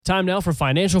Time now for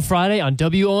Financial Friday on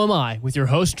WOMI with your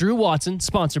host, Drew Watson,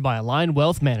 sponsored by Align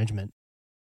Wealth Management.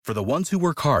 For the ones who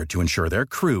work hard to ensure their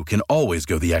crew can always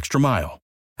go the extra mile,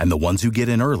 and the ones who get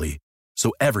in early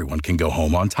so everyone can go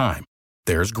home on time,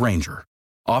 there's Grainger,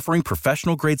 offering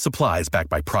professional-grade supplies backed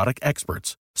by product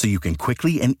experts so you can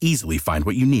quickly and easily find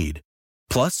what you need.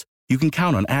 Plus, you can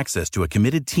count on access to a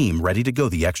committed team ready to go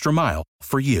the extra mile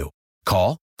for you.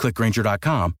 Call, click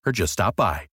Grainger.com, or just stop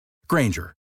by.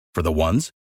 Grainger, for the ones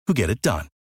who get it done.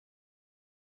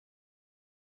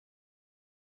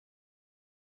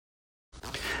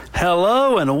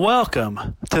 Hello and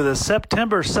welcome to the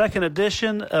September 2nd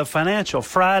edition of Financial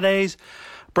Fridays,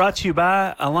 brought to you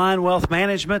by Align Wealth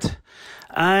Management.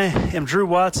 I am Drew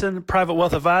Watson, Private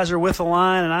Wealth Advisor with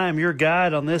Align, and I am your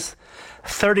guide on this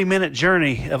 30-minute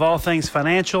journey of all things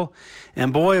financial.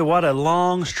 And boy, what a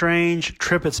long, strange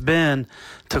trip it's been,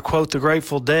 to quote the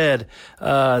Grateful Dead.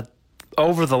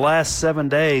 Over the last 7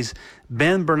 days,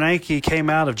 Ben Bernanke came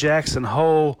out of Jackson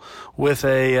Hole with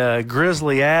a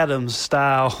Grizzly Adams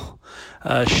style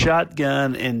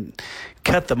shotgun and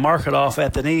cut the market off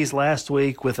at the knees last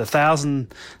week with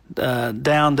 1,000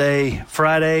 down day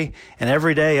Friday, and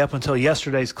every day up until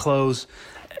yesterday's close,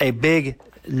 a big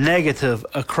negative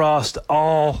across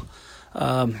all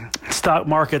stock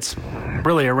markets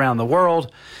really around the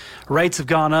world. Rates have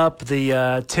gone up. The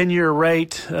 10-year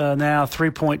rate now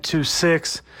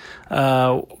 3.26,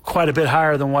 quite a bit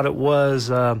higher than what it was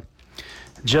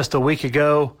just a week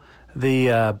ago.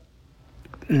 The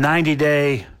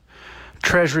 90-day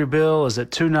Treasury bill is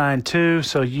at 292,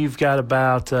 so you've got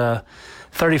about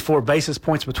 34 basis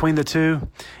points between the two,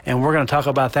 and we're going to talk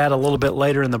about that a little bit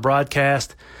later in the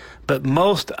broadcast. But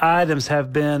most items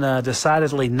have been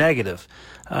decidedly negative.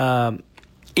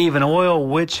 Even oil,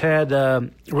 which had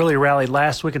really rallied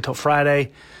last week until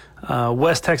Friday.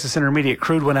 West Texas Intermediate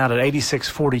crude went out at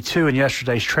 86.42 in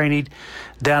yesterday's trading,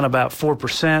 down about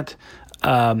 4%.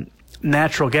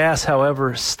 Natural gas,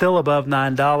 however, still above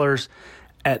 $9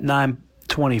 at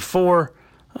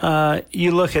 $9.24.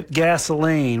 You look at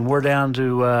gasoline, we're down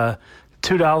to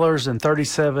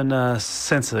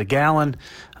 $2.37 a gallon.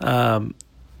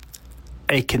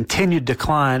 A continued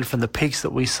decline from the peaks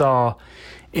that we saw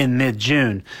in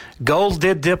mid-June. Gold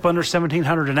did dip under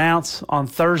 $1,700 an ounce on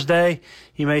Thursday.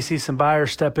 You may see some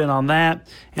buyers step in on that.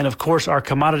 And, of course, our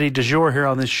commodity du jour here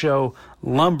on this show,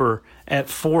 lumber, at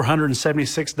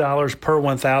 $476 per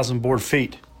 1,000 board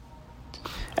feet.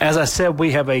 As I said,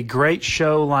 we have a great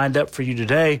show lined up for you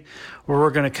today, where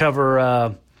we're going to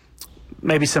cover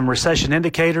maybe some recession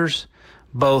indicators,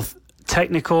 both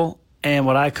technical and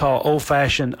what I call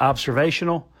old-fashioned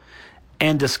observational,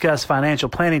 and discuss financial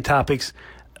planning topics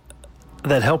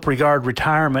that help regard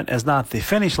retirement as not the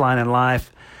finish line in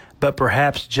life, but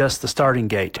perhaps just the starting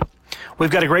gate. We've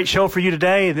got a great show for you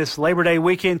today, this Labor Day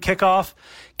weekend kickoff.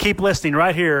 Keep listening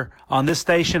right here on this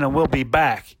station, and we'll be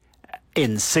back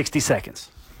in 60 seconds.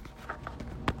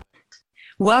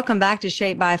 Welcome back to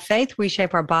Shaped by Faith. We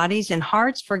shape our bodies and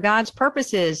hearts for God's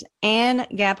purposes. Ann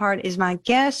Gabhart is my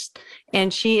guest,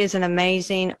 and she is an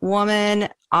amazing woman,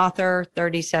 author,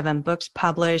 37 books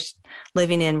published,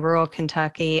 living in rural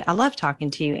Kentucky. I love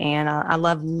talking to you, Ann. I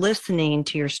love listening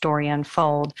to your story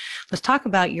unfold. Let's talk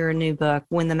about your new book,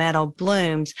 When the Meadow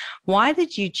Blooms. Why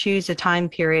did you choose a time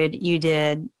period you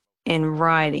did in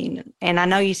writing? And I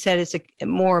know you said it's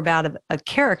more about a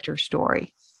character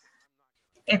story.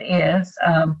 It is.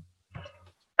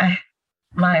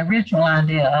 My original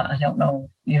idea, I don't know,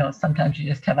 sometimes you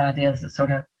just have ideas that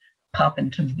sort of pop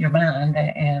into your mind.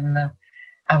 And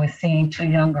I was seeing two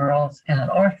young girls in an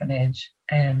orphanage,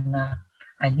 and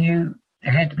I knew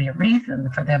there had to be a reason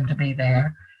for them to be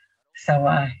there. So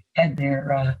I had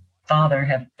their father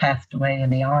have passed away in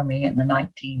the Army in the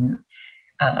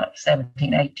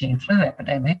 1917-18 flu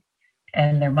epidemic,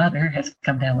 and their mother has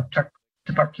come down with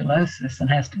tuberculosis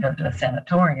and has to go to a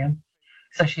sanatorium.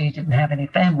 So she didn't have any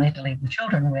family to leave the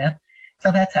children with.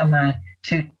 So that's how my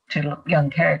two young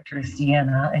characters,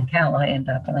 Sienna and Calla, end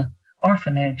up in an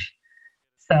orphanage.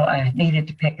 So I needed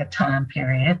to pick a time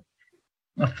period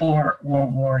before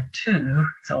World War II.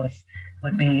 So it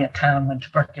would be a time when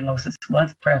tuberculosis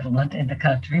was prevalent in the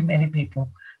country. Many people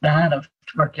died of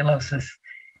tuberculosis.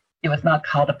 It was not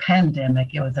called a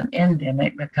pandemic. It was an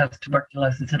endemic because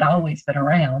tuberculosis had always been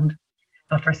around.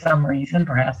 But for some reason,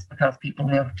 perhaps because people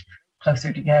lived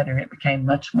closer together, it became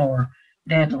much more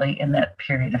deadly in that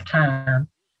period of time.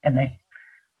 And they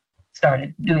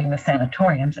started doing the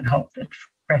sanatoriums in hope that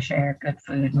fresh air, good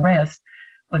food, and rest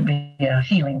would be a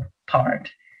healing part.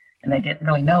 And they didn't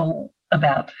really know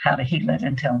about how to heal it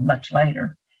until much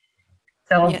later.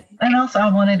 So, yeah. And also I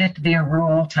wanted it to be a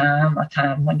rural time, a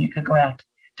time when you could go out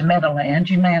to Meadowland.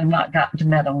 You may have not gotten to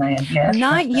Meadowland yet.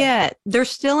 Not yet. They're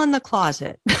still in the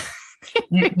closet.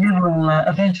 You will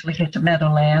eventually get to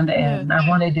Meadowland, and I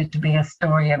wanted it to be a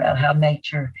story about how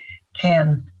nature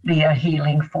can be a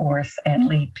healing force and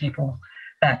lead people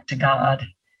back to God.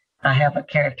 I have a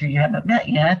character you haven't met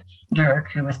yet,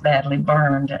 Dirk, who was badly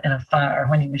burned in a fire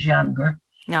when he was younger.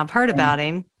 Now, I've heard about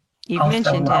him. You've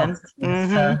mentioned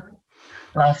him.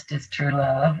 Lost his true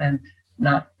love, and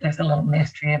there's a little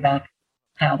mystery about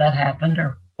how that happened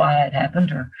or why it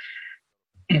happened, or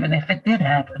even if it did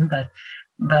happen.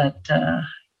 But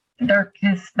Dirk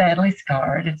is badly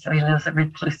scarred, and so he lives a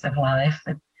reclusive life.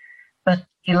 But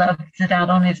he loves it out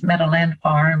on his Meadowland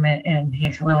farm, and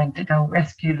he's willing to go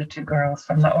rescue the two girls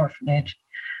from the orphanage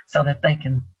so that they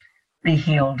can be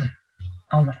healed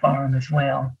on the farm as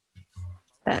well.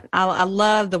 I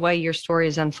love the way your story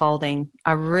is unfolding.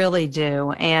 I really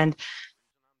do. And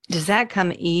does that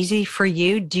come easy for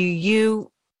you? Do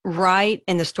you write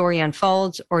and the story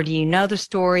unfolds, or do you know the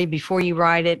story before you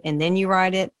write it and then you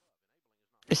write it,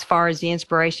 as far as the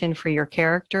inspiration for your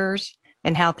characters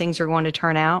and how things are going to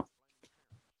turn out?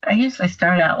 I usually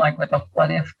start out like with a what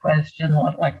if question,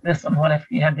 like this one: what if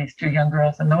you had these two young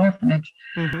girls in the orphanage?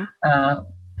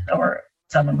 Or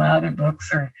some of my other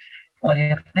books, or what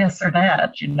if this or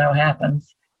that,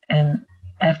 happens. And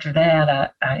after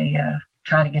that, I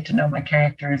try to get to know my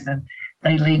characters, and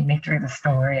they lead me through the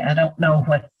story. I don't know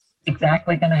what's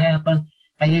exactly going to happen.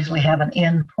 I usually have an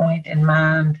end point in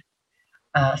mind.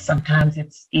 Sometimes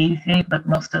it's easy, but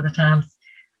most of the times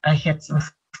I hit some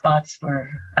spots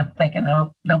where I'm thinking,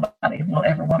 oh, nobody will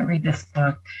ever want to read this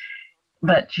book.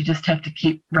 But you just have to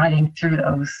keep writing through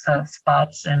those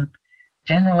spots. And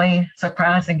generally,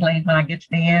 surprisingly, when I get to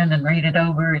the end and read it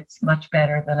over, it's much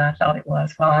better than I thought it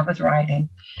was while I was writing.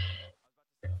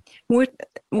 What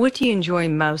do you enjoy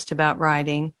most about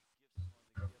writing?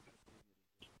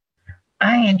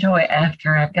 I enjoy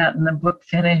after I've gotten the book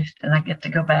finished and I get to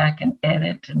go back and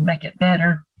edit and make it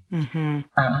better.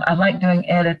 I like doing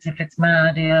edits if it's my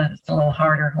idea. It's a little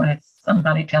harder when it's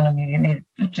somebody telling you need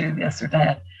to do this or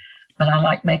that. But I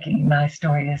like making my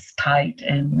story as tight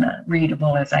and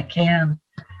readable as I can.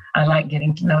 I like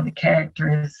getting to know the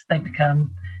characters. They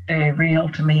become very real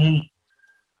to me.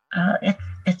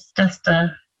 It's just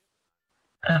a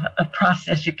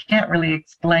process. You can't really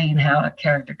explain how a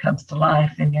character comes to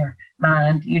life in your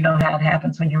mind. You know how it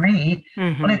happens when you read.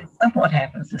 Well, it somewhat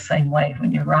happens the same way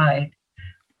when you write.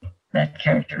 That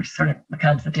character sort of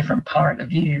becomes a different part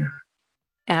of you.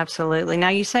 Absolutely. Now,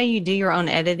 you say you do your own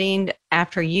editing.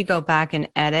 After you go back and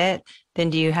edit, then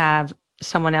do you have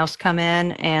someone else come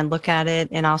in and look at it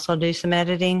and also do some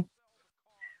editing?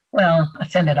 Well, I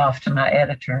send it off to my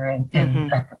editor, and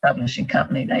at the publishing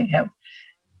company,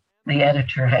 the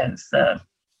editor has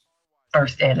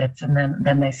first edits, and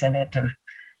then they send it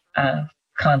to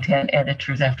content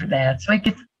editors after that. So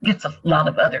it gets a lot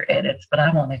of other edits, but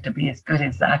I want it to be as good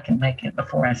as I can make it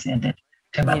before I send it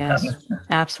to my publisher.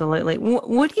 Absolutely.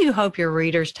 What do you hope your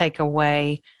readers take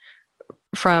away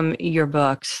from your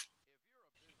books?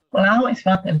 Well, I always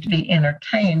want them to be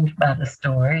entertained by the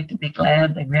story, to be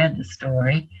glad they read the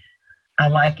story. I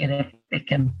like it if it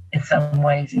can, in some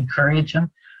ways, encourage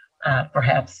them,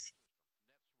 perhaps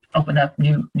open up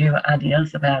new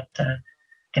ideas about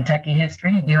Kentucky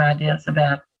history, new ideas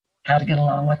about how to get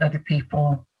along with other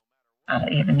people,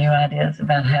 even new ideas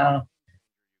about how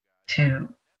to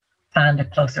find a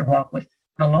closer walk with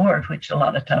the Lord, which a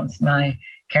lot of times my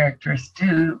characters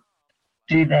do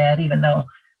that, even though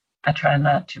I try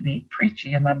not to be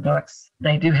preachy in my books.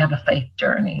 They do have a faith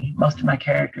journey. Most of my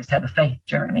characters have a faith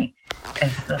journey.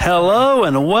 Hello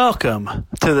and welcome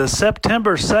to the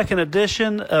September 2nd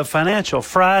edition of Financial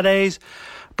Fridays,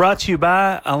 brought to you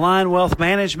by Align Wealth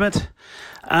Management.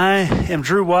 I am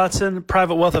Drew Watson,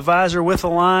 private wealth advisor with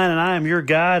Align, and I am your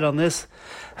guide on this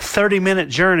 30-minute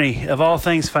journey of all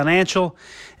things financial.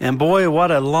 And boy, what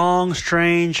a long,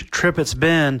 strange trip it's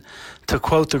been, to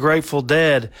quote the Grateful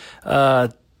Dead.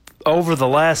 Over the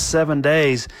last 7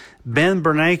 days, Ben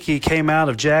Bernanke came out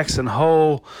of Jackson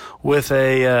Hole with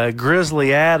a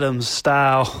Grizzly Adams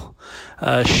style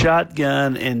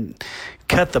shotgun and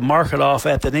cut the market off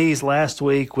at the knees last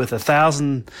week with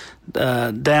 1,000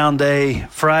 down day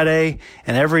Friday,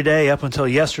 and every day up until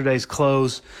yesterday's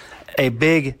close, a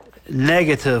big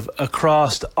negative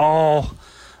across all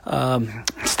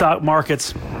stock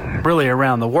markets really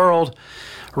around the world.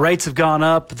 Rates have gone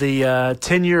up. The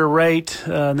 10-year rate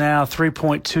now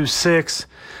 3.26,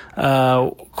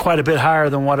 quite a bit higher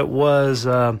than what it was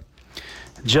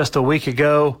just a week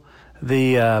ago.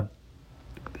 The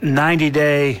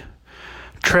 90-day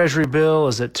Treasury bill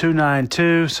is at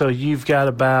 2.92, so you've got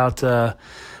about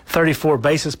 34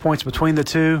 basis points between the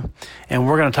two, and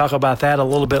we're going to talk about that a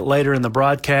little bit later in the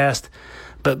broadcast.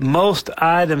 But most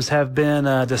items have been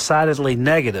decidedly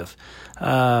negative.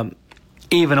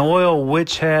 Even oil,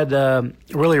 which had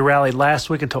really rallied last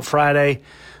week until Friday.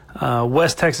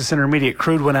 West Texas Intermediate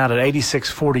crude went out at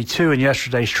 86.42 in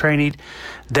yesterday's trading,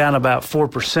 down about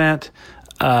 4%.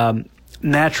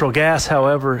 Natural gas,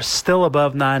 however, still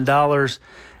above $9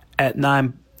 at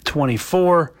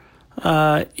 $9.24.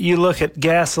 You look at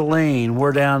gasoline,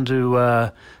 we're down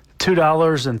to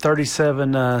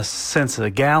 $2.37 a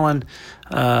gallon.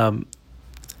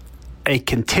 A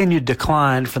continued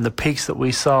decline from the peaks that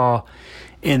we saw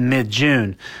in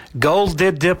mid-June. Gold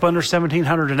did dip under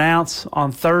 $1,700 an ounce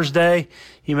on Thursday.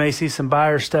 You may see some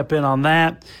buyers step in on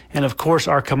that. And, of course,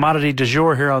 our commodity du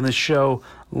jour here on this show,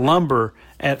 lumber,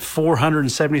 at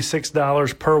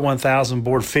 $476 per 1,000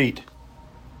 board feet.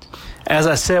 As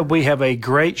I said, we have a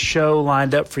great show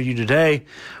lined up for you today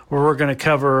where we're going to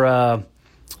cover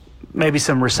maybe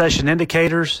some recession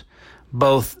indicators,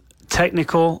 both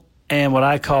technical and what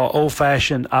I call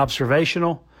old-fashioned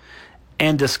observational,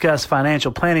 and discuss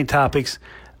financial planning topics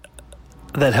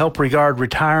that help regard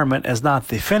retirement as not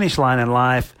the finish line in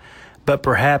life, but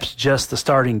perhaps just the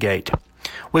starting gate.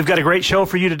 We've got a great show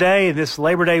for you today, this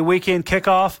Labor Day weekend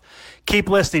kickoff. Keep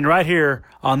listening right here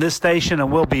on this station,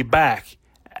 and we'll be back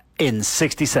in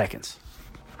 60 seconds.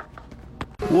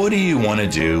 What do you want to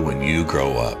do when you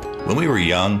grow up? When we were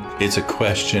young, it's a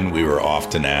question we were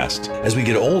often asked. As we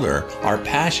get older, our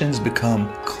passions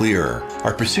become clearer,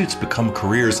 our pursuits become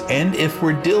careers, and if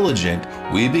we're diligent,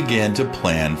 we begin to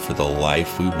plan for the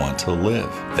life we want to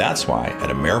live. That's why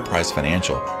at Ameriprise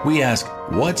Financial, we ask,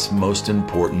 what's most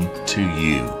important to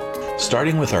you?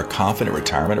 Starting with our confident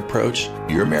retirement approach,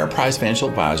 your Ameriprise Financial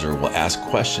Advisor will ask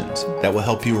questions that will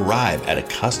help you arrive at a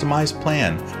customized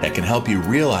plan that can help you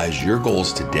realize your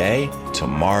goals today,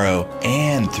 tomorrow,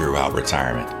 and throughout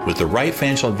retirement. With the right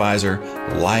financial advisor,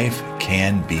 life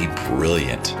can be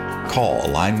brilliant. Call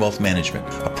Align Wealth Management,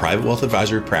 a private wealth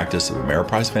advisory practice of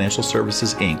Ameriprise Financial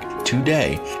Services, Inc.,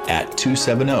 today at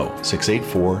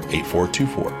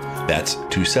 270-684-8424. That's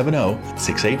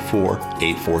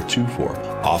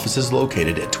 270-684-8424. Office is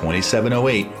located at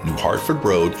 2708 New Hartford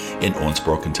Road in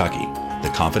Owensboro, Kentucky. The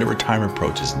Confident Retirement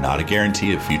Approach is not a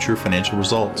guarantee of future financial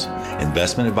results.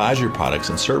 Investment advisory products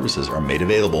and services are made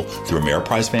available through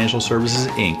Ameriprise Financial Services,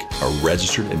 Inc., a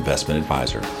registered investment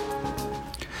advisor.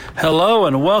 Hello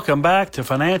and welcome back to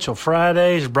Financial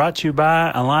Fridays, brought to you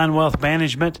by Align Wealth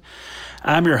Management.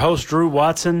 I'm your host, Drew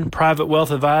Watson, private wealth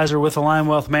advisor with Align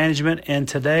Wealth Management. And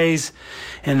today's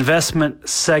investment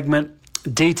segment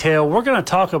detail, we're going to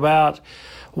talk about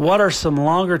what are some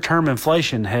longer-term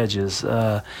inflation hedges.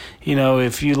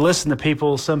 If you listen to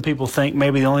people, some people think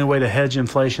maybe the only way to hedge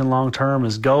inflation long-term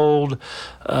is gold.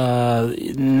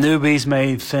 Newbies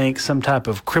may think some type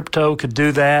of crypto could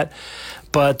do that.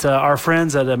 But our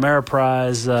friends at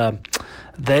Ameriprise,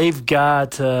 they've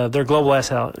got their Global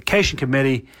Asset Allocation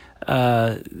Committee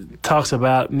talks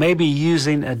about maybe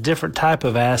using a different type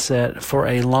of asset for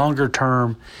a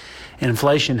longer-term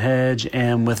inflation hedge.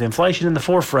 And with inflation in the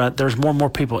forefront, there's more and more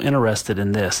people interested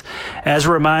in this. As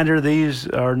a reminder, these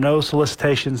are no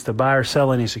solicitations to buy or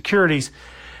sell any securities,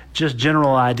 just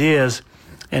general ideas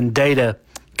and data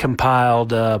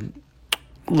compiled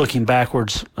looking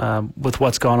backwards with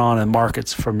what's gone on in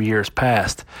markets from years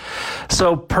past.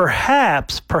 So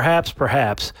perhaps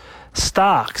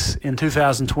stocks in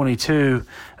 2022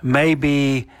 may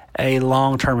be a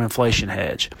long-term inflation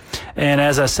hedge. And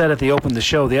as I said at the open of the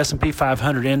show, the S&P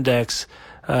 500 index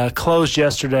closed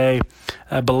yesterday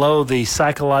below the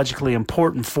psychologically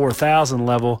important 4,000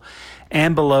 level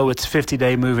and below its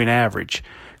 50-day moving average,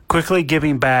 quickly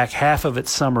giving back half of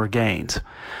its summer gains.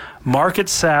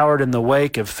 Markets soured in the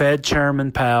wake of Fed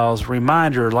Chairman Powell's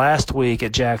reminder last week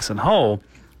at Jackson Hole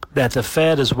that the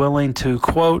Fed is willing to,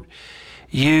 quote,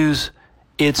 use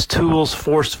its tools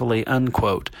forcefully,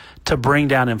 unquote, to bring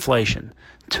down inflation.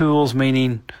 Tools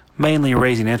meaning mainly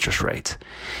raising interest rates,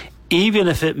 even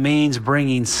if it means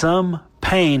bringing some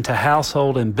pain to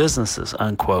household and businesses,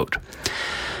 unquote,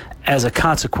 as a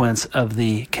consequence of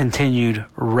the continued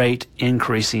rate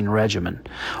increasing regimen.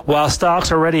 While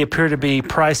stocks already appear to be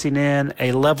pricing in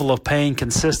a level of pain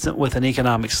consistent with an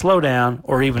economic slowdown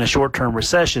or even a short-term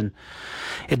recession,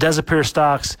 it does appear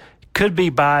stocks could be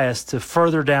biased to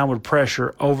further downward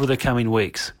pressure over the coming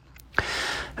weeks.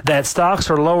 That stocks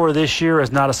are lower this year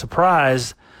is not a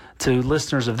surprise to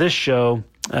listeners of this show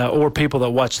or people that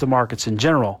watch the markets in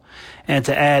general. And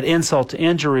to add insult to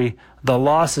injury, the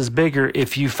loss is bigger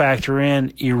if you factor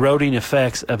in eroding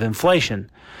effects of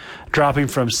inflation, dropping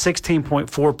from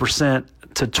 16.4%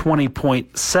 to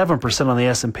 20.7% on the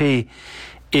S&P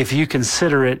if you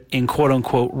consider it in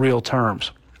quote-unquote real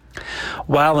terms.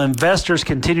 While investors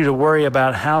continue to worry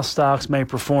about how stocks may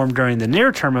perform during the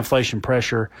near-term inflation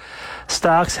pressure,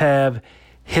 stocks have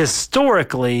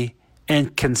historically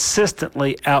and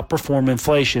consistently outperformed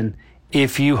inflation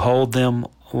if you hold them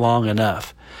long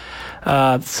enough.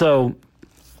 So,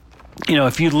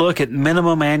 if you look at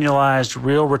minimum annualized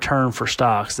real return for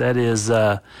stocks, that is,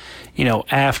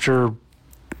 after,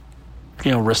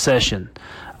 recession,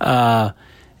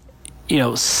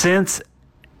 since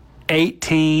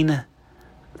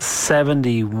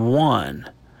 1871,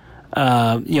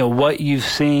 what you've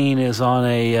seen is on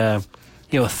a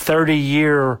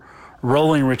 30-year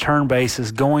rolling return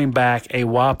basis going back a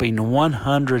whopping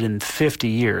 150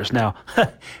 years. Now,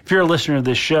 if you're a listener to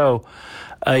this show,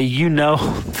 you know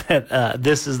that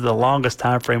this is the longest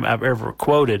time frame I've ever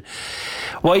quoted.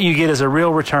 What you get is a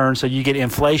real return, so you get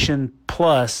inflation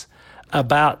plus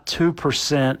about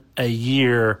 2% a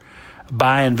year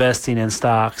by investing in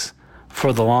stocks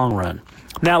for the long run.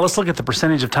 Now, let's look at the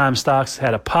percentage of time stocks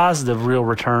had a positive real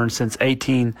return since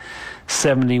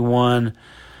 1871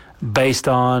 based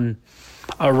on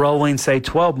a rolling, say,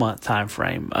 12-month time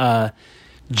frame.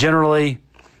 Generally,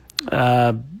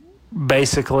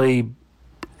 basically,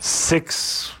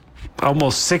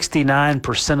 almost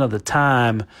 69% of the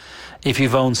time, if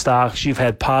you've owned stocks, you've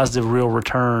had positive real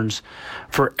returns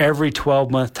for every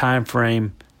 12-month time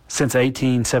frame since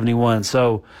 1871.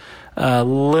 So,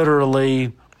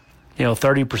 literally,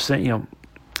 30%,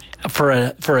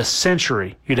 for a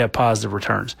century, you'd have positive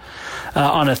returns.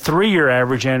 On a 3-year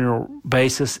average annual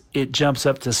basis, it jumps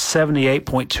up to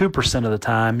 78.2% of the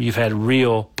time you've had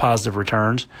real positive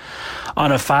returns.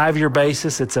 On a 5-year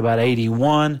basis, it's about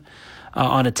 81.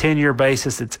 On a 10-year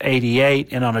basis, it's 88.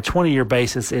 And on a 20-year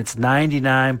basis, it's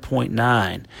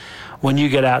 99.9. When you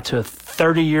get out to a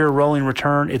 30-year rolling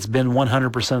return, it's been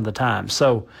 100% of the time.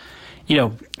 So,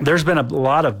 there's been a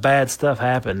lot of bad stuff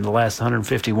happen in the last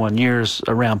 151 years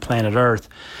around planet Earth,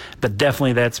 but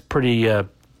definitely that's pretty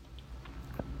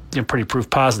proof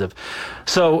positive.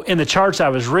 So in the charts I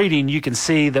was reading, you can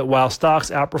see that while stocks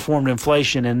outperformed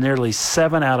inflation in nearly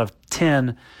 7 out of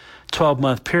 10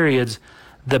 12-month periods,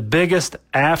 the biggest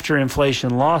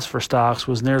after-inflation loss for stocks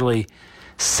was nearly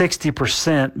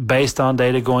 60% based on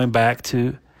data going back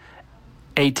to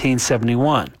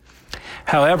 1871.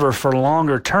 However, for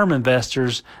longer-term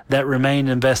investors that remained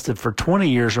invested for 20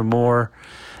 years or more,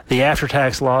 the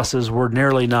after-tax losses were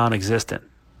nearly non-existent.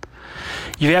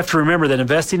 You have to remember that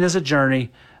investing is a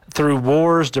journey. Through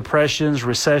wars, depressions,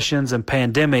 recessions, and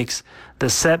pandemics, the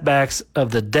setbacks of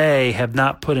the day have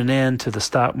not put an end to the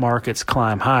stock market's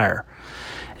climb higher.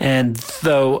 And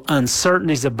though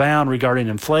uncertainties abound regarding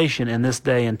inflation in this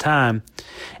day and time,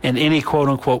 and any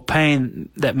quote-unquote pain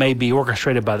that may be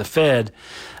orchestrated by the Fed,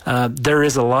 there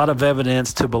is a lot of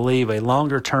evidence to believe a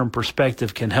longer-term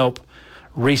perspective can help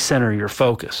recenter your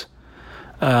focus.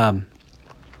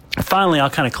 Finally, I'll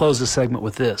kind of close this segment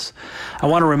with this. I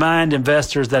want to remind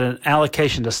investors that an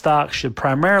allocation to stocks should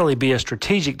primarily be a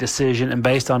strategic decision and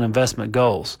based on investment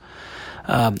goals.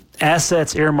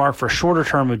 Assets earmarked for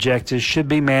shorter-term objectives should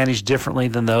be managed differently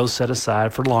than those set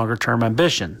aside for longer-term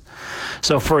ambition.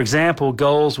 So, for example,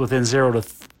 goals within 0 to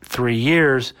 3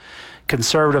 years,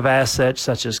 conservative assets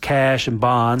such as cash and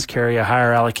bonds carry a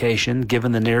higher allocation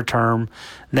given the near-term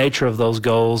nature of those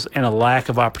goals and a lack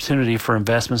of opportunity for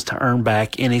investments to earn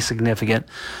back any significant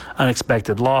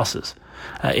unexpected losses,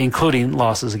 including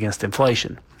losses against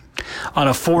inflation. On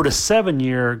a 4 to 7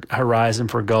 year horizon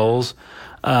for goals,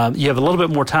 you have a little bit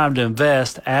more time to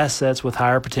invest. Assets with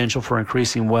higher potential for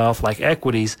increasing wealth, like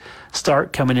equities,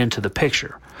 start coming into the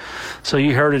picture. So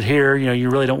you heard it here. You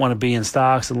really don't want to be in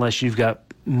stocks unless you've got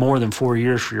more than 4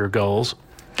 years for your goals.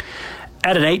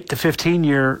 At an 8 to 15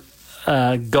 year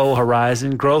goal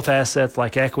horizon, growth assets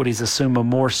like equities assume a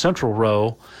more central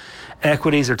role.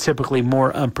 Equities are typically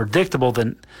more unpredictable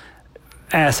than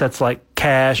assets like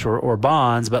cash or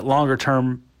bonds, but longer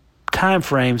term time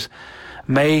frames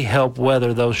may help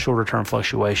weather those shorter term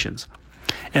fluctuations.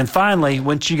 And finally,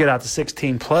 once you get out to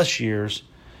 16 plus years,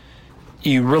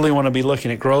 you really want to be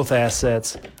looking at growth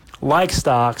assets like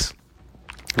stocks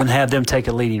and have them take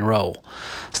a leading role.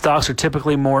 Stocks are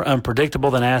typically more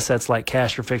unpredictable than assets like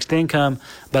cash or fixed income,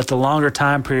 but the longer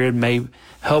time period may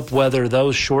help weather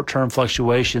those short-term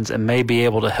fluctuations and may be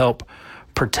able to help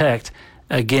protect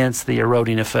against the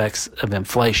eroding effects of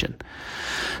inflation.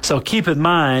 So keep in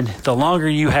mind, the longer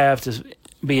you have to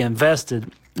be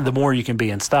invested, the more you can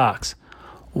be in stocks.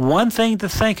 One thing to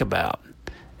think about,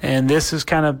 and this is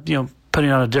kind of, putting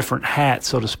on a different hat,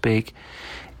 so to speak,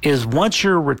 is once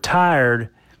you're retired,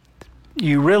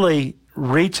 you really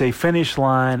reach a finish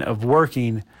line of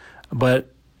working,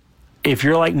 but if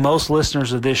you're like most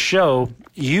listeners of this show,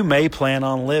 you may plan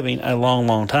on living a long,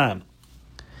 long time.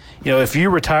 You know, if you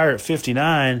retire at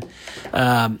 59,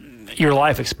 your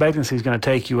life expectancy is going to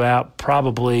take you out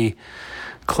probably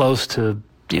close to,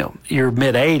 your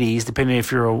mid-80s, depending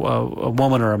if you're a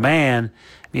woman or a man.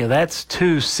 That's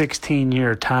two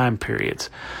 16-year time periods.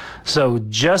 So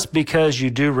just because you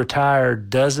do retire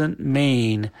doesn't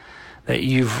mean that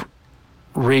you've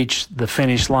reached the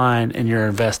finish line in your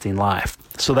investing life.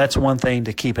 So that's one thing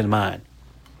to keep in mind.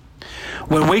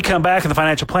 When we come back in the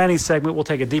financial planning segment, we'll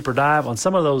take a deeper dive on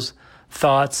some of those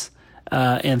thoughts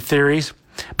and theories.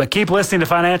 But keep listening to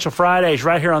Financial Fridays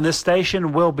right here on this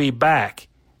station. We'll be back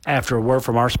after a word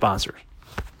from our sponsors.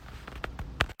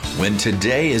 When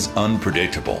today is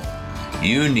unpredictable,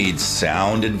 you need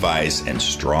sound advice and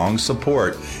strong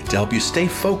support to help you stay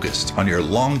focused on your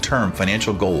long-term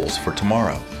financial goals for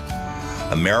tomorrow.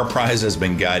 Ameriprise has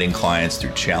been guiding clients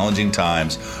through challenging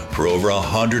times for over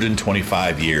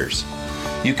 125 years.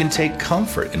 You can take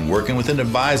comfort in working with an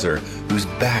advisor who's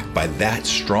backed by that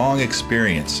strong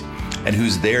experience and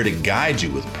who's there to guide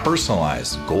you with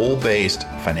personalized, goal-based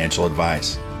financial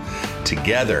advice.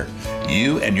 Together,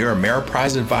 you and your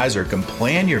Ameriprise advisor can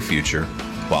plan your future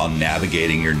while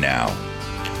navigating your now.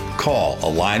 Call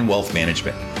Align Wealth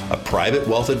Management, a private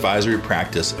wealth advisory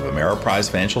practice of Ameriprise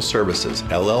Financial Services,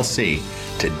 LLC,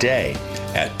 today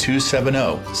at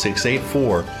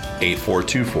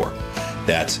 270-684-8424.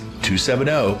 That's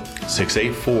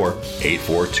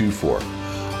 270-684-8424.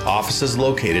 Offices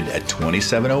located at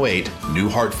 2708 New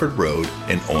Hartford Road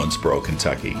in Owensboro,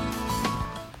 Kentucky.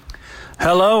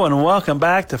 Hello and welcome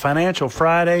back to Financial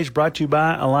Fridays, brought to you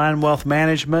by Align Wealth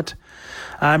Management.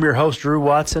 I'm your host, Drew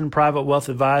Watson, private wealth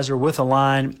advisor with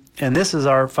Align, and this is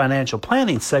our financial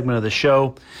planning segment of the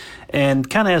show. And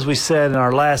kind of as we said in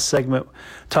our last segment,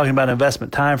 talking about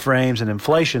investment timeframes and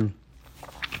inflation,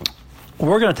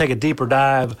 we're going to take a deeper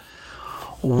dive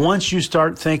once you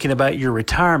start thinking about your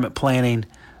retirement planning,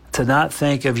 to not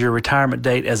think of your retirement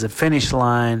date as a finish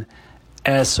line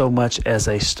as so much as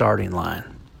a starting line.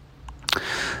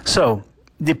 So,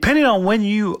 depending on when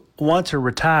you want to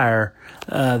retire,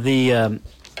 the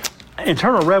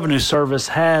Internal Revenue Service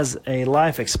has a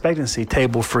life expectancy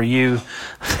table for you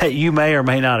that you may or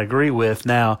may not agree with.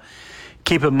 Now,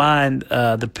 keep in mind,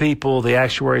 the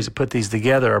actuaries that put these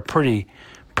together are pretty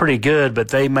good, but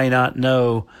they may not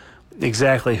know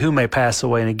exactly who may pass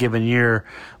away in a given year,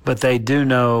 but they do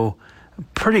know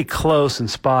pretty close and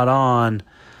spot on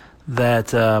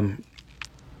that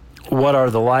what are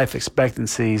the life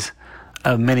expectancies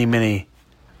of many, many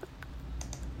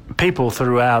people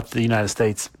throughout the United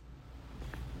States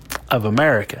of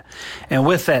America. And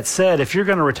with that said, if you're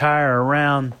going to retire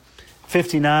around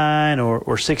 59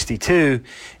 or 62,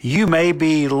 you may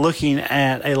be looking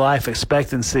at a life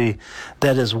expectancy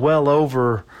that is well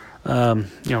over,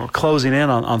 closing in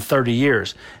on 30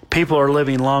 years. People are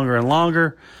living longer and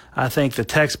longer. I think the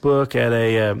textbook at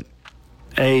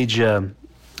age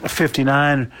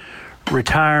 59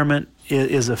 retirement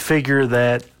is a figure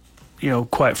that,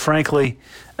 quite frankly,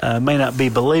 may not be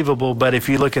believable. But if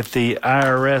you look at the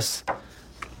IRS,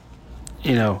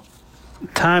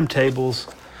 timetables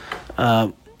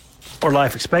or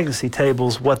life expectancy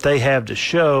tables, what they have to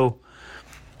show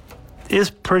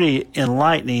is pretty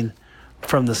enlightening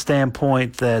from the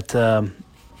standpoint that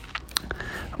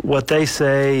what they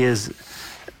say is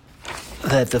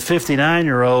that the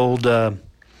 59-year-old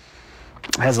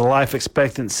has a life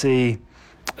expectancy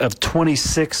of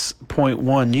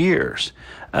 26.1 years.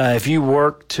 If you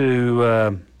work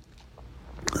to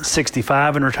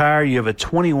 65 and retire, you have a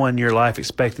 21-year life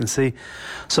expectancy.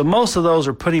 So most of those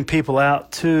are putting people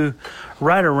out to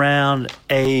right around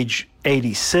age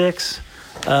 86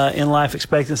 in life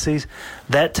expectancies.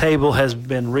 That table has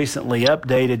been recently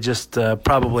updated just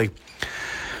probably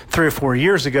 3 or 4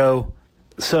 years ago.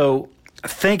 So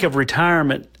think of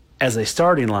retirement as a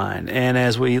starting line. And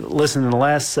as we listened in the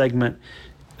last segment,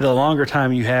 the longer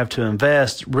time you have to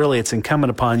invest, really it's incumbent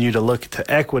upon you to look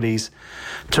to equities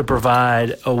to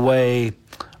provide a way,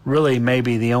 really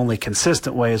maybe the only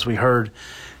consistent way, as we heard,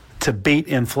 to beat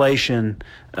inflation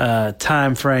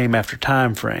time frame after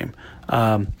time frame.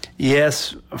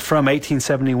 Yes, from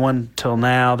 1871 till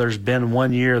now, there's been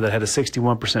 1 year that had a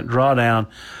 61% drawdown,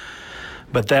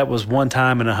 but that was one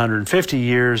time in 150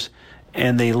 years.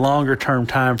 And the longer term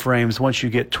time frames, once you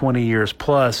get 20 years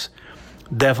plus,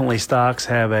 definitely stocks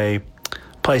have a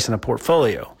place in a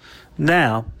portfolio.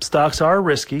 Now, stocks are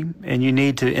risky, and you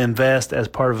need to invest as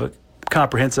part of a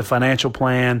comprehensive financial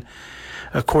plan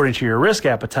according to your risk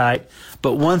appetite.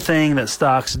 But one thing that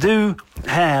stocks do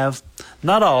have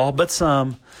not all, but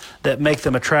some, that make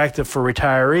them attractive for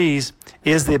retirees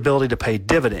is the ability to pay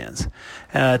dividends.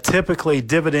 Typically,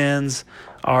 dividends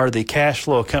are the cash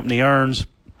flow a company earns.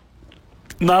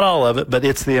 Not all of it, but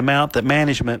it's the amount that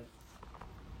management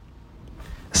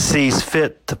sees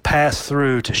fit to pass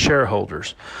through to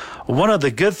shareholders. One of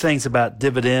the good things about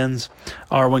dividends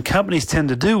are when companies tend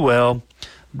to do well,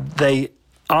 they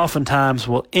oftentimes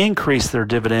will increase their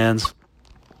dividends.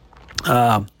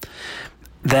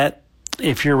 That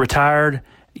if you're retired,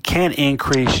 can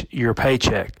increase your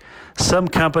paycheck. Some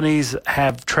companies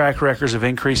have track records of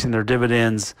increasing their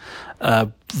dividends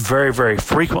very, very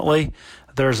frequently.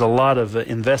 There's a lot of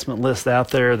investment lists out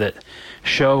there that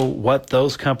show what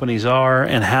those companies are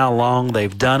and how long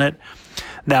they've done it.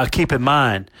 Now, keep in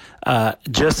mind,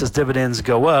 just as dividends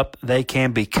go up, they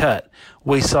can be cut.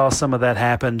 We saw some of that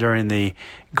happen during the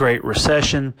Great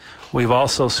Recession. We've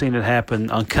also seen it happen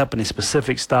on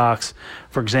company-specific stocks.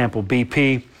 For example,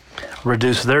 BP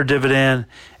reduced their dividend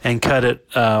and cut it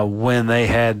when they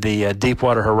had the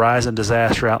Deepwater Horizon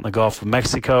disaster out in the Gulf of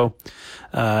Mexico,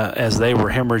 as they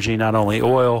were hemorrhaging not only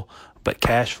oil but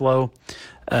cash flow.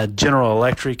 General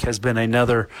Electric has been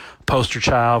another poster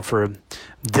child for a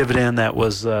dividend that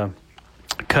was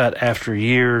cut after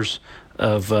years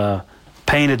of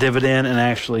paying a dividend and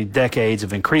actually decades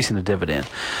of increasing the dividend.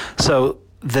 So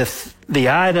the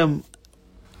item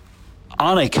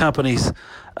on a company's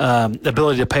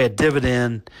ability to pay a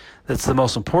dividend that's the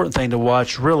most important thing to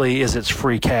watch really is its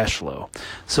free cash flow.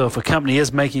 So if a company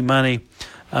is making money,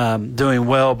 doing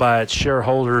well by its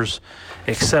shareholders,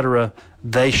 etc.,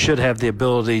 they should have the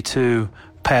ability to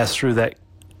pass through that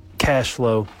cash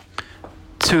flow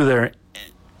to their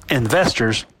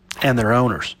investors and their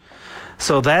owners.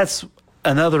 So that's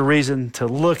another reason to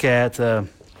look at a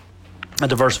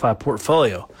diversified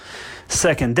portfolio.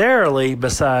 Secondarily,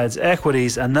 besides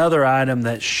equities, another item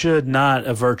that should not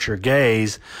avert your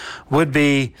gaze would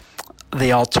be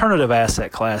the alternative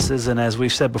asset classes. And as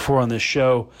we've said before on this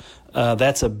show,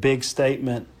 that's a big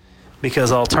statement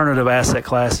because alternative asset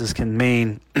classes can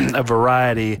mean a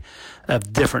variety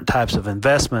of different types of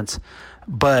investments,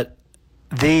 but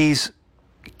these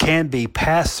can be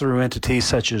pass-through entities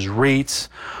such as REITs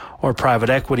or private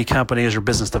equity companies or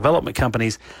business development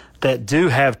companies that do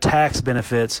have tax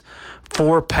benefits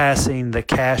for passing the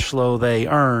cash flow they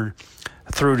earn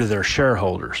through to their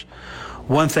shareholders.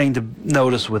 One thing to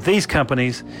notice with these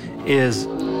companies is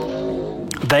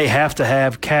they have to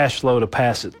have cash flow to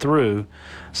pass it through,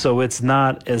 so it's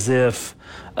not as if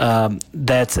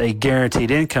that's a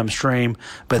guaranteed income stream,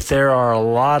 but there are a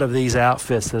lot of these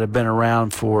outfits that have been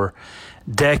around for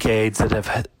decades that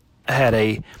have had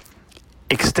a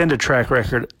extended track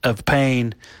record of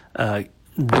paying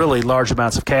really large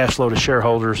amounts of cash flow to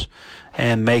shareholders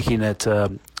and making it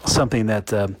something that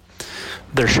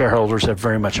their shareholders have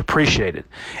very much appreciated.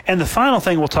 And the final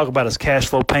thing we'll talk about as cash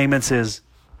flow payments is,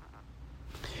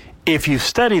 if you've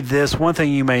studied this, one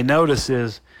thing you may notice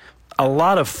is a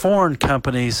lot of foreign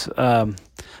companies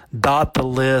dot the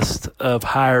list of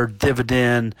higher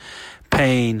dividend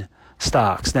paying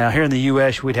stocks. Now, here in the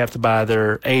U.S., we'd have to buy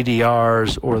their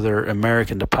ADRs or their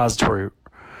American Depository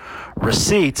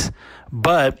Receipts,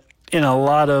 but in a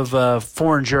lot of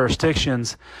foreign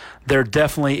jurisdictions, there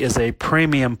definitely is a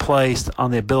premium placed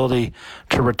on the ability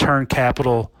to return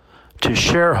capital to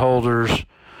shareholders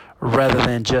rather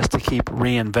than just to keep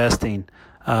reinvesting.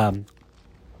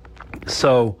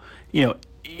 So,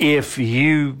 if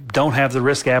you don't have the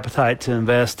risk appetite to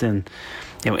invest in,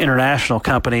 international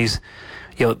companies,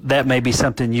 that may be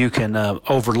something you can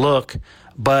overlook.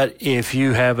 But if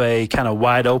you have a kind of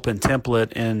wide open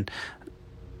template and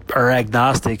are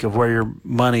agnostic of where your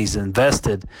money's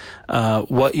invested,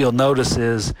 what you'll notice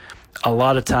is a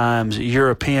lot of times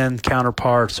European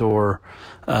counterparts or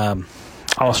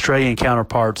Australian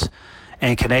counterparts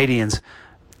and Canadians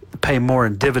pay more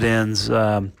in dividends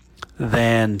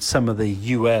than some of the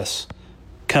U.S.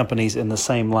 companies in the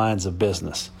same lines of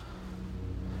business.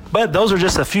 But those are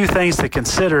just a few things to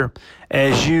consider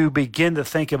as you begin to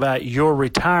think about your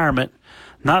retirement,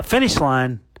 not finish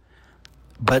line,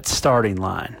 but starting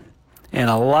line. And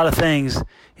a lot of things,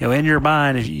 in your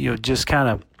mind, if you just kind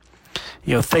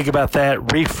of, think about that,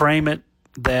 reframe it,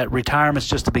 that retirement's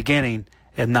just the beginning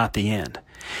and not the end.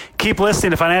 Keep listening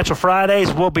to Financial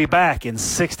Fridays. We'll be back in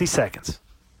 60 seconds.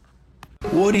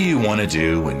 What do you want to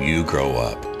do when you grow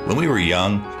up? When we were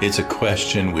young, it's a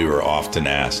question we were often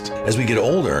asked. As we get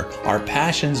older, our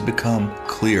passions become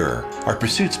clearer, our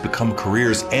pursuits become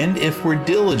careers, and if we're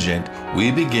diligent, we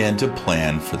begin to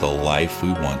plan for the life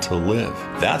we want to live.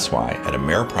 That's why at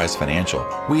Ameriprise Financial,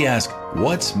 we ask,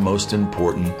 what's most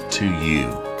important to you?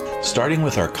 Starting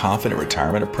with our Confident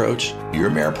Retirement approach, your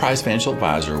Ameriprise Financial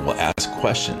Advisor will ask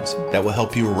questions that will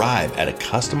help you arrive at a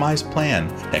customized plan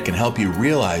that can help you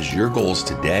realize your goals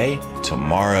today,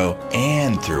 tomorrow,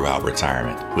 and throughout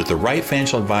retirement. With the right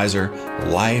financial advisor,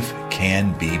 life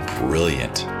can be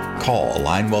brilliant. Call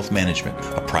Align Wealth Management,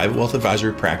 a private wealth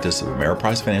advisory practice of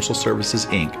Ameriprise Financial Services,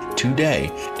 Inc., today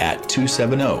at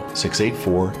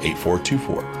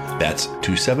 270-684-8424. That's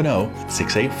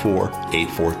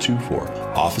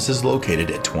 270-684-8424. Office is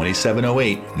located at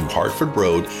 2708 New Hartford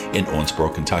Road in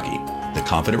Owensboro, Kentucky. The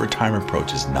Confident Retirement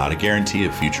approach is not a guarantee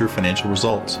of future financial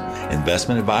results.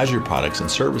 Investment advisory products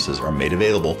and services are made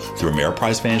available through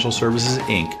Ameriprise Financial Services,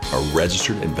 Inc., a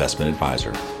registered investment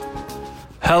advisor.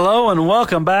 Hello and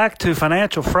welcome back to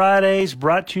Financial Fridays,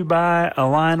 brought to you by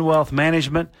Align Wealth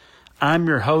Management. I'm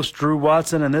your host, Drew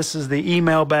Watson, and this is the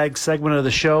email bag segment of the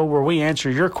show where we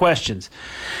answer your questions.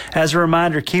 As a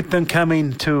reminder, keep them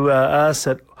coming to us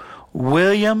at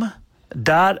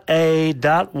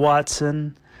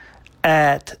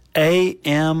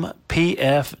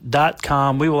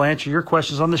william.a.watson@ampf.com. We will answer your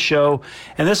questions on the show.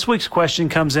 And this week's question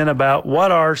comes in about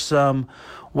what are some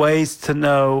ways to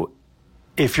know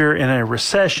if you're in a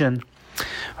recession.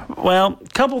 Well, a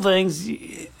couple things.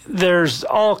 There's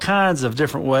all kinds of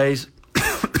different ways.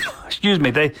 Excuse me.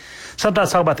 They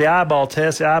sometimes talk about the eyeball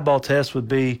test. The eyeball test would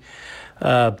be,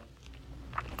 the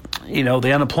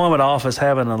unemployment office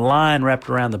having a line wrapped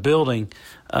around the building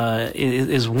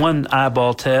is one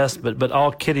eyeball test. But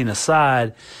all kidding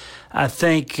aside, I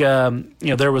think,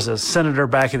 there was a senator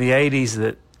back in the 80s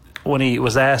that when he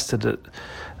was asked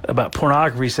about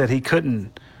pornography, said he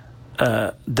couldn't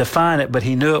define it, but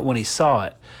he knew it when he saw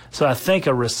it. So I think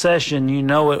a recession, you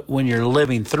know it when you're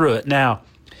living through it. Now,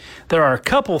 there are a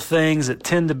couple things that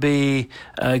tend to be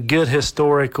good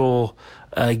historical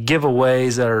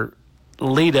giveaways that are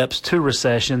lead-ups to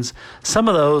recessions. Some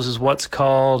of those is what's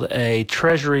called a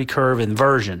Treasury curve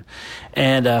inversion.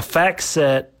 And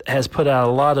FactSet has put out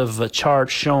a lot of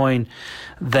charts showing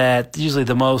that usually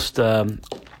the most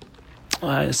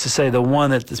is to say the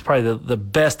one that is probably the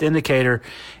best indicator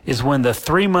is when the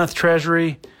 3-month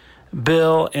Treasury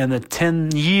bill and the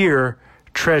 10-year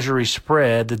Treasury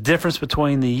spread, the difference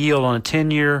between the yield on a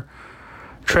 10-year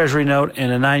Treasury note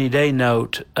and a 90-day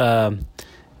note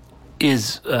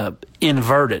is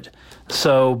inverted.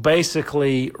 So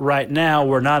basically, right now,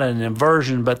 we're not in an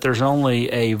inversion, but there's only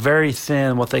a very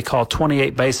thin, what they call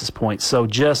 28 basis points. So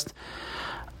just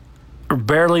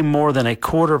barely more than a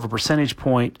quarter of a percentage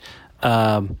point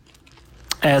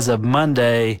as of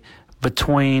Monday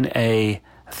between a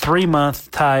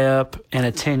 3-month tie-up and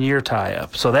a 10-year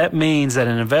tie-up. So that means that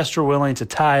an investor willing to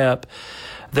tie up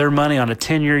their money on a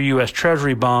 10-year U.S.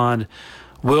 Treasury bond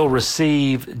will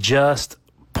receive just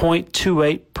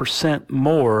 0.28%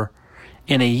 more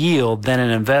in a yield than an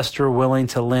investor willing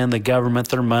to lend the government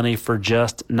their money for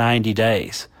just 90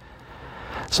 days.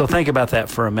 So think about that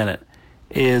for a minute.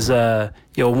 Is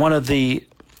one of the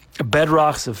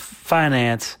bedrocks of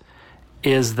finance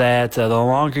is that the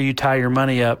longer you tie your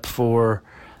money up for,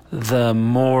 the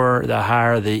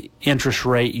higher the interest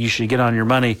rate you should get on your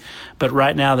money. But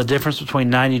right now, the difference between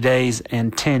 90 days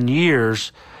and 10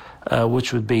 years,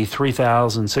 which would be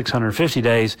 3,650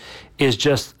 days, is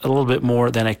just a little bit more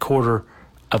than a quarter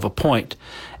of a point.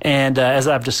 And as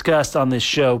I've discussed on this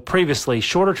show previously,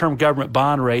 shorter-term government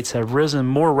bond rates have risen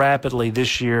more rapidly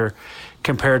this year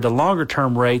compared to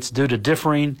longer-term rates due to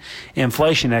differing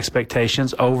inflation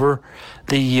expectations over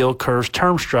the yield curve's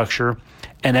term structure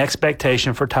and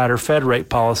expectation for tighter Fed rate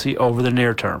policy over the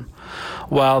near term.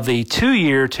 While the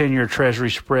 2-year 10-year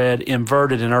Treasury spread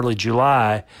inverted in early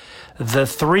July, the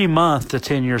 3-month to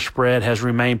 10-year spread has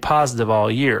remained positive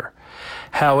all year.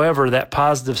 However, that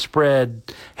positive spread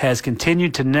has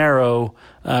continued to narrow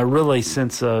really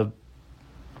since the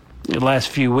last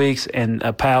few weeks and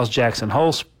Powell's Jackson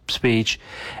Hole speech,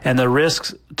 and the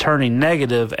risks turning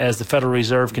negative as the Federal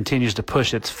Reserve continues to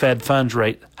push its Fed funds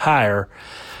rate higher,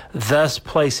 thus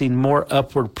placing more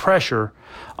upward pressure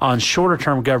on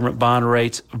shorter-term government bond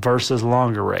rates versus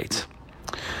longer rates.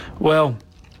 Well,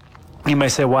 you may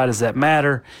say, why does that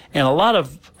matter? And a lot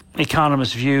of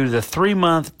economists view the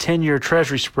 3-month, 10-year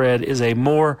Treasury spread is a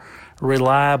more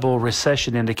reliable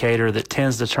recession indicator that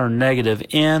tends to turn negative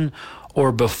in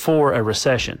or before a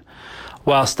recession.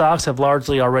 While stocks have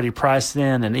largely already priced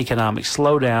in an economic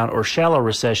slowdown or shallow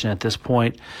recession at this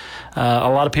point, a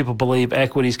lot of people believe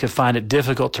equities could find it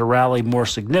difficult to rally more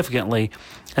significantly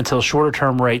until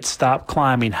shorter-term rates stop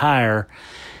climbing higher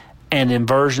and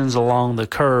inversions along the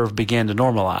curve begin to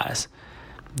normalize.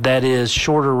 That is,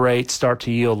 shorter rates start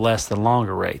to yield less than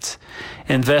longer rates.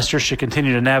 Investors should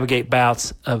continue to navigate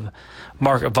bouts of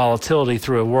market volatility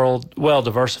through a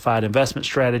well-diversified investment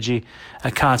strategy,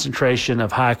 a concentration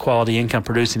of high-quality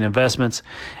income-producing investments,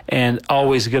 and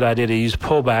always a good idea to use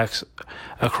pullbacks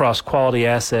across quality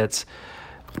assets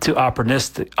to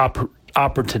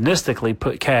opportunistically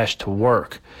put cash to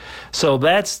work. So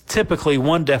that's typically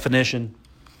one definition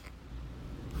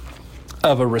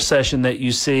of a recession that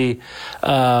you see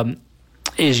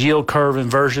is yield curve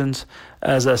inversions.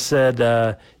 As I said,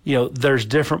 there's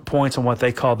different points on what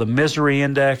they call the misery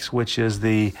index, which is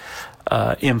the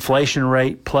inflation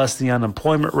rate plus the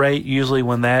unemployment rate. Usually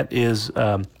when that is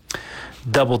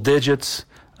double digits,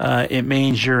 it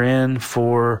means you're in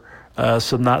for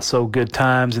some not so good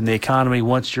times in the economy.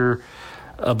 Once you're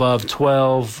above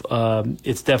 12,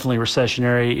 it's definitely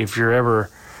recessionary. If you're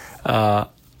ever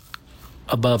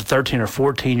above 13 or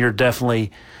 14, you're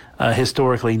definitely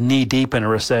historically knee deep in a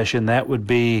recession. That would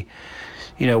be,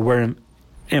 where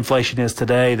inflation is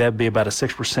today. That'd be about a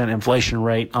 6% inflation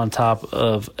rate on top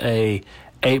of a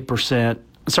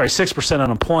 6%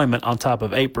 unemployment on top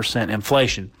of 8%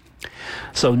 inflation.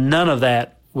 So none of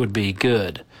that would be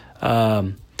good.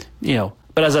 But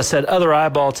as I said, other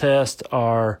eyeball tests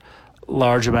are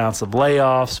large amounts of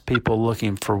layoffs, people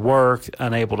looking for work,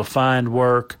 unable to find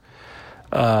work,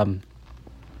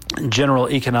 general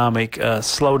economic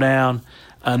slowdown.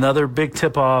 Another big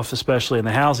tip-off, especially in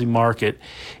the housing market,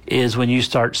 is when you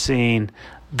start seeing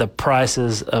the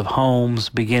prices of homes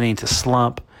beginning to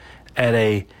slump at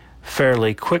a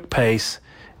fairly quick pace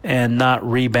and not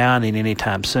rebounding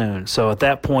anytime soon. So at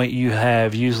that point, you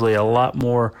have usually a lot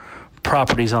more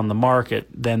properties on the market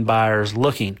than buyers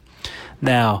looking.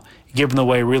 Now, given the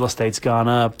way real estate's gone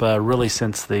up really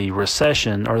since the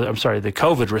recession, the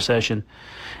COVID recession,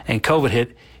 and COVID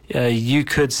hit, you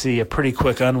could see a pretty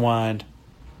quick unwind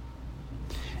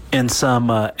in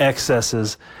some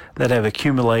excesses that have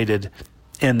accumulated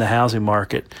in the housing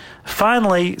market.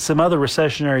 Finally, some other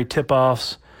recessionary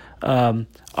tip-offs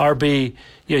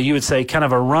you would say kind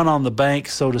of a run on the bank,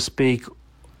 so to speak,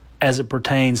 as it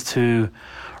pertains to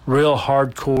real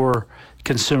hardcore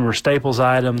consumer staples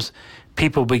items.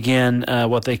 People begin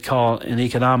what they call an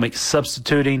economic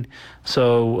substituting.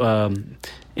 So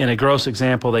in a gross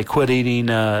example, they quit eating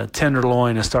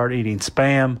tenderloin and start eating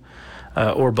Spam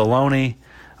or bologna.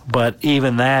 But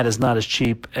even that is not as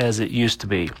cheap as it used to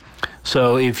be.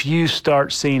 So if you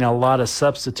start seeing a lot of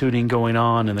substituting going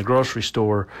on in the grocery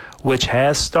store, which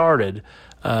has started,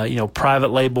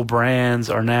 private label brands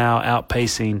are now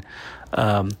outpacing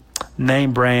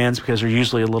name brands because they're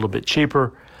usually a little bit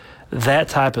cheaper. That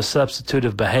type of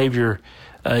substitutive behavior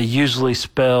usually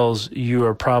spells you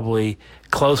are probably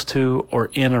close to or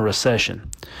in a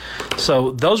recession.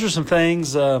 So those are some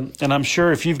things, and I'm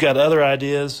sure if you've got other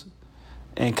ideas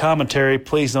and commentary,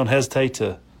 please don't hesitate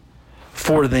to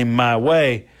forward them my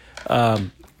way.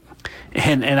 And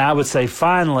I would say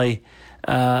finally,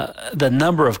 the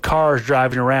number of cars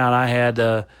driving around. I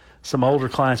had some older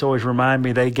clients always remind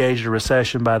me they gauged a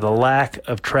recession by the lack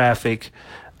of traffic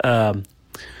at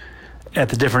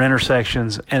the different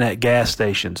intersections and at gas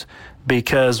stations.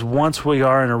 Because once we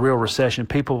are in a real recession,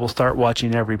 people will start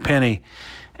watching every penny,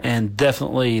 and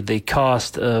definitely the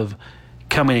cost of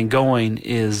coming and going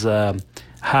is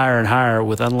higher and higher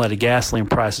with unleaded gasoline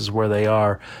prices where they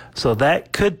are. So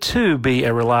that could, too, be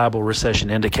a reliable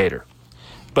recession indicator.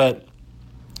 But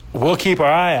we'll keep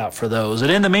our eye out for those.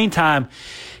 And in the meantime,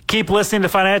 keep listening to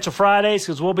Financial Fridays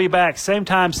because we'll be back same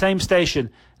time, same station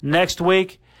next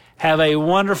week. Have a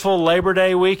wonderful Labor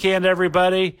Day weekend,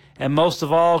 everybody. And most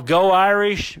of all, go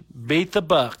Irish, beat the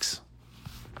Bucks.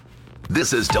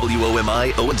 This is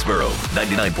WOMI Owensboro,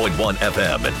 99.1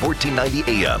 FM and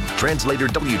 1490 AM. Translator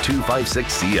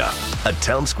W256CF, a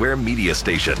Town Square media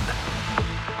station.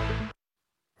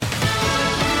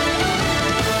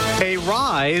 A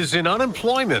rise in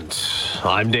unemployment.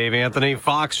 I'm Dave Anthony.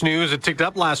 Fox News. It ticked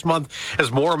up last month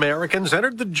as more Americans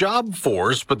entered the job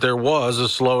force, but there was a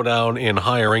slowdown in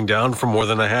hiring, down from more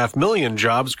than 500,000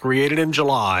 jobs created in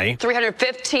July.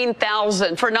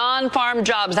 315,000 for non-farm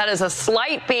jobs. That is a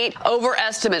slight beat over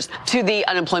estimates to the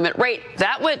unemployment rate.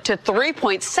 That went to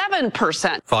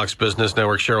 3.7%. Fox Business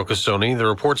Network Cheryl Casoni. The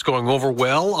report's going over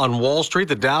well on Wall Street.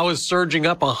 The Dow is surging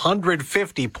up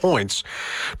 150 points.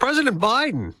 President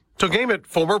Biden took aim at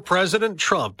former President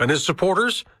Trump and his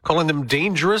supporters, calling them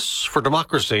dangerous for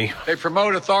democracy. They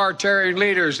promote authoritarian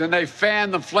leaders and they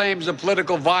fan the flames of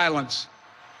political violence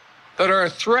that are a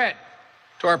threat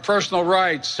to our personal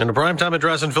rights. In a primetime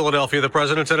address in Philadelphia, the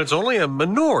president said it's only a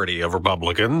minority of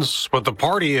Republicans, but the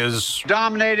party is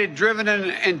dominated, driven,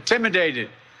 and intimidated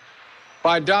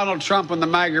by Donald Trump and the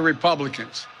MAGA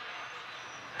Republicans.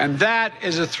 And that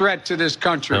is a threat to this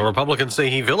country. Now, Republicans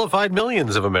say he vilified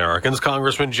millions of Americans.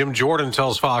 Congressman Jim Jordan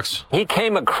tells Fox. He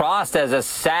came across as a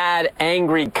sad,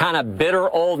 angry, kind of bitter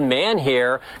old man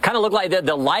here. Kind of looked like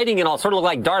the lighting and all sort of looked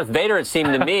like Darth Vader, it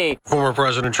seemed to me. Former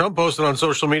President Trump posted on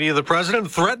social media the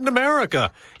president threatened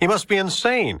America. He must be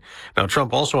insane. Now,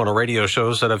 Trump also on a radio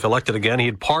show said if elected again,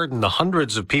 he'd pardon the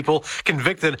hundreds of people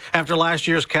convicted after last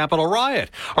year's Capitol riot.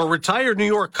 A retired New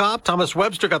York cop, Thomas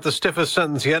Webster, got the stiffest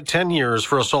sentence yet, 10 years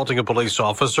for assaulting a police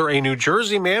officer. A New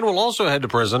Jersey man will also head to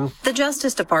prison. The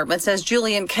Justice Department says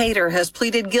Julian Cater has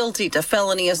pleaded guilty to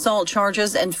felony assault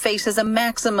charges and faces a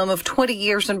maximum of 20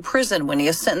 years in prison when he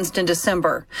is sentenced in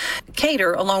December.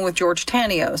 Cater, along with George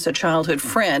Tanios, a childhood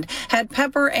friend, had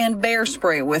pepper and bear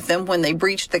spray with them when they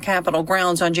breached the Capitol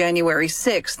grounds on January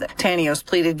 6th. Tanios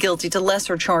pleaded guilty to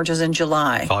lesser charges in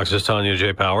July. Fox's Tanya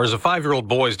J. Powers. A 5-year-old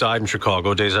boy died in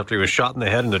Chicago days after he was shot in the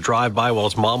head in a drive-by while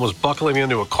his mom was buckling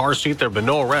into a car seat. There have been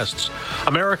no arrests.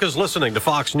 America's listening to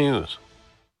Fox News.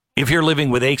 If you're living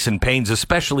with aches and pains,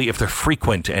 especially if they're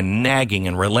frequent and nagging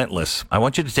and relentless, I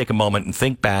want you to take a moment and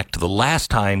think back to the last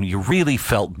time you really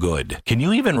felt good. Can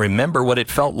you even remember what it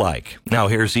felt like? Now,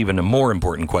 here's even a more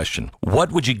important question.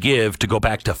 What would you give to go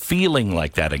back to feeling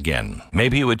like that again?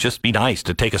 Maybe it would just be nice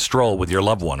to take a stroll with your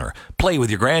loved one or play with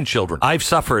your grandchildren. I've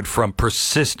suffered from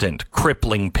persistent,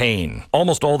 crippling pain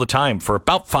almost all the time for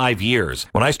about 5 years.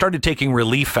 When I started taking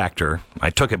Relief Factor, I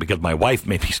took it because my wife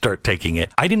made me start taking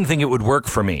it. I didn't think it would work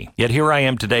for me. Yet here I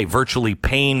am today, virtually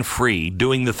pain-free,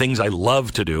 doing the things I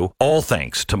love to do, all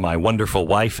thanks to my wonderful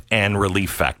wife and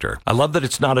Relief Factor. I love that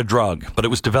it's not a drug, but it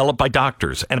was developed by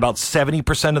doctors, and about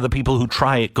 70% of the people who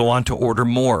try it go on to order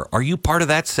more. Are you part of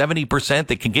that 70%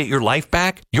 that can get your life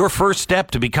back? Your first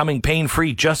step to becoming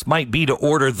pain-free just might be to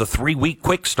order the 3-week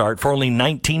quick start for only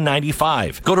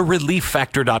 $19.95. Go to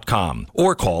ReliefFactor.com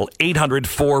or call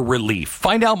 800-4RELIEF.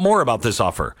 Find out more about this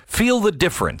offer. Feel the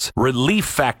difference.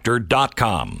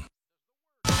 ReliefFactor.com.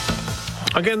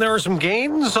 Again, there are some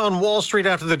gains on Wall Street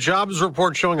after the jobs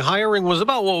report showing hiring was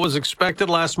about what was expected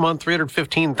last month.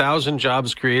 315,000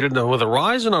 jobs created with a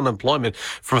rise in unemployment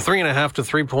from 3.5% to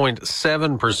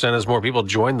 3.7% as more people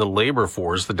join the labor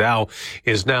force. The Dow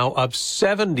is now up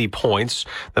 70 points.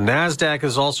 The Nasdaq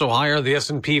is also higher. The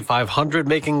S&P 500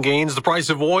 making gains. The price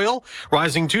of oil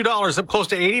rising $2, up close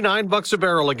to $89 a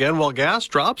barrel again, while gas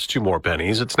drops 2 more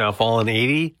pennies. It's now fallen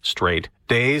 80 straight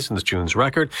days since June's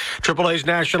record. AAA's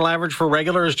national average for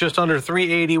regular is just under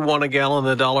 $3.81 a gallon,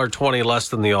 $1.20 less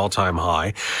than the all-time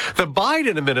high. The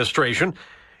Biden administration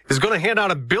is going to hand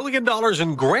out $1 billion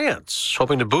in grants,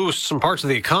 hoping to boost some parts of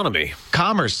the economy.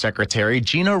 Commerce Secretary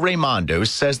Gina Raimondo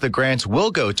says the grants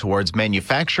will go towards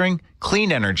manufacturing,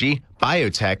 clean energy,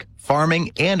 biotech,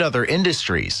 farming, and other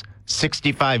industries.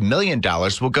 $65 million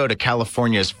will go to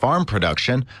California's farm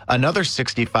production, another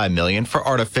 $65 million for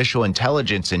artificial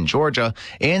intelligence in Georgia,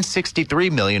 and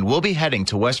 $63 million will be heading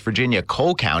to West Virginia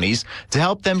coal counties to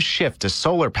help them shift to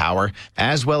solar power,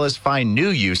 as well as find new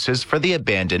uses for the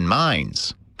abandoned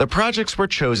mines. The projects were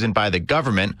chosen by the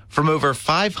government from over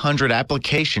 500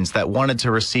 applications that wanted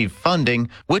to receive funding,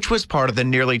 which was part of the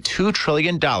nearly $2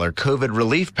 trillion COVID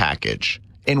relief package.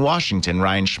 In Washington,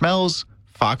 Ryan Schmelz,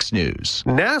 Fox News.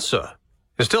 NASA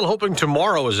is still hoping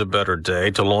tomorrow is a better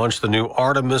day to launch the new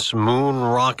Artemis moon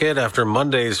rocket after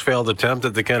Monday's failed attempt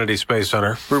at the Kennedy Space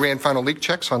Center. We ran final leak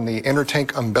checks on the inner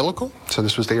tank umbilical. So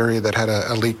this was the area that had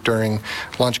a leak during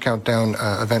launch countdown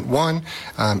event 1.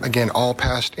 Again, all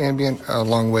passed ambient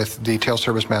along with the tail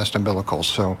service mast umbilicals.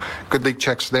 So good leak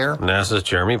checks there. NASA's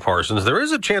Jeremy Parsons. There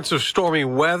is a chance of stormy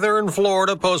weather in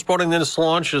Florida, postponing this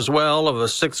launch as well of a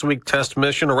 6-week test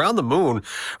mission around the moon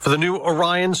for the new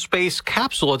Orion space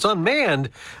capsule. It's unmanned,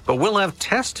 but we'll have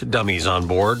test dummies on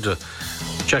board to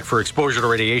check for exposure to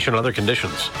radiation and other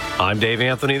conditions. I'm Dave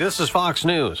Anthony. This is Fox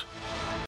News.